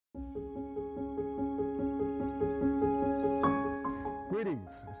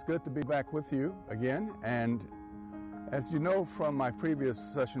Greetings. It's good to be back with you again. And as you know from my previous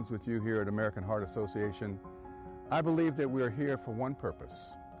sessions with you here at American Heart Association, I believe that we are here for one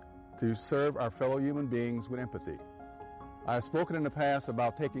purpose: to serve our fellow human beings with empathy. I've spoken in the past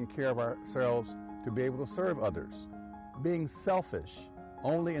about taking care of ourselves to be able to serve others, being selfish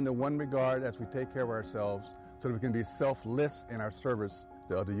only in the one regard as we take care of ourselves so that we can be selfless in our service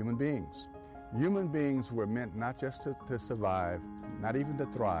to other human beings. Human beings were meant not just to survive, not even to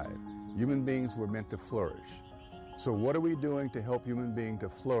thrive. Human beings were meant to flourish. So what are we doing to help human beings to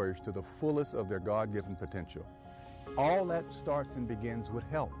flourish to the fullest of their God-given potential? All that starts and begins with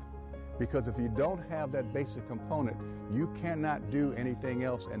health. Because if you don't have that basic component, you cannot do anything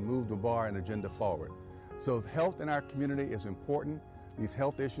else and move the bar and agenda forward. So health in our community is important. These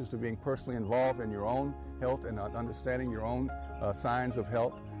health issues to being personally involved in your own health and understanding your own signs of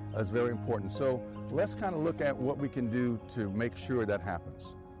health is very important. So let's kind of look at what we can do to make sure that happens.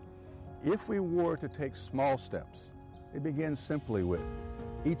 If we were to take small steps, it begins simply with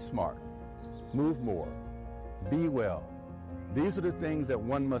eat smart, move more, be well. These are the things that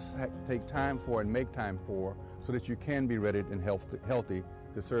one must take time for and make time for so that you can be ready and healthy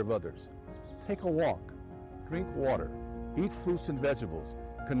to serve others. Take a walk, drink water, eat fruits and vegetables,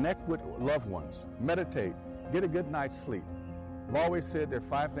 connect with loved ones, meditate, get a good night's sleep. I've always said there are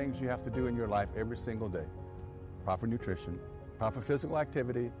 5 things you have to do in your life every single day: proper nutrition, proper physical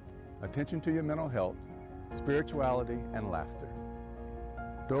activity, attention to your mental health, spirituality, and laughter.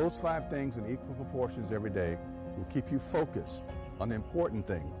 Those 5 things in equal proportions every day will keep you focused on the important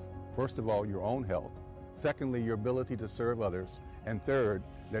things. First of all, your own health. Secondly, your ability to serve others. And third,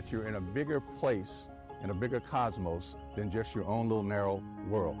 that you're in a bigger place, in a bigger cosmos than just your own little narrow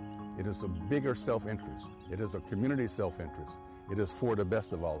world. It is a bigger self-interest. It is a community self-interest. It is for the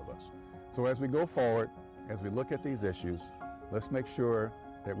best of all of us. So as we go forward, as we look at these issues, let's make sure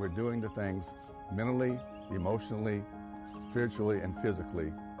that we're doing the things mentally, emotionally, spiritually, and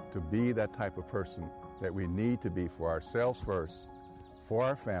physically to be that type of person that we need to be for ourselves first, for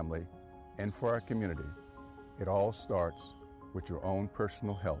our family, and for our community. It all starts with your own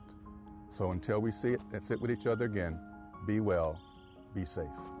personal health. So until we sit with each other again, be well, be safe.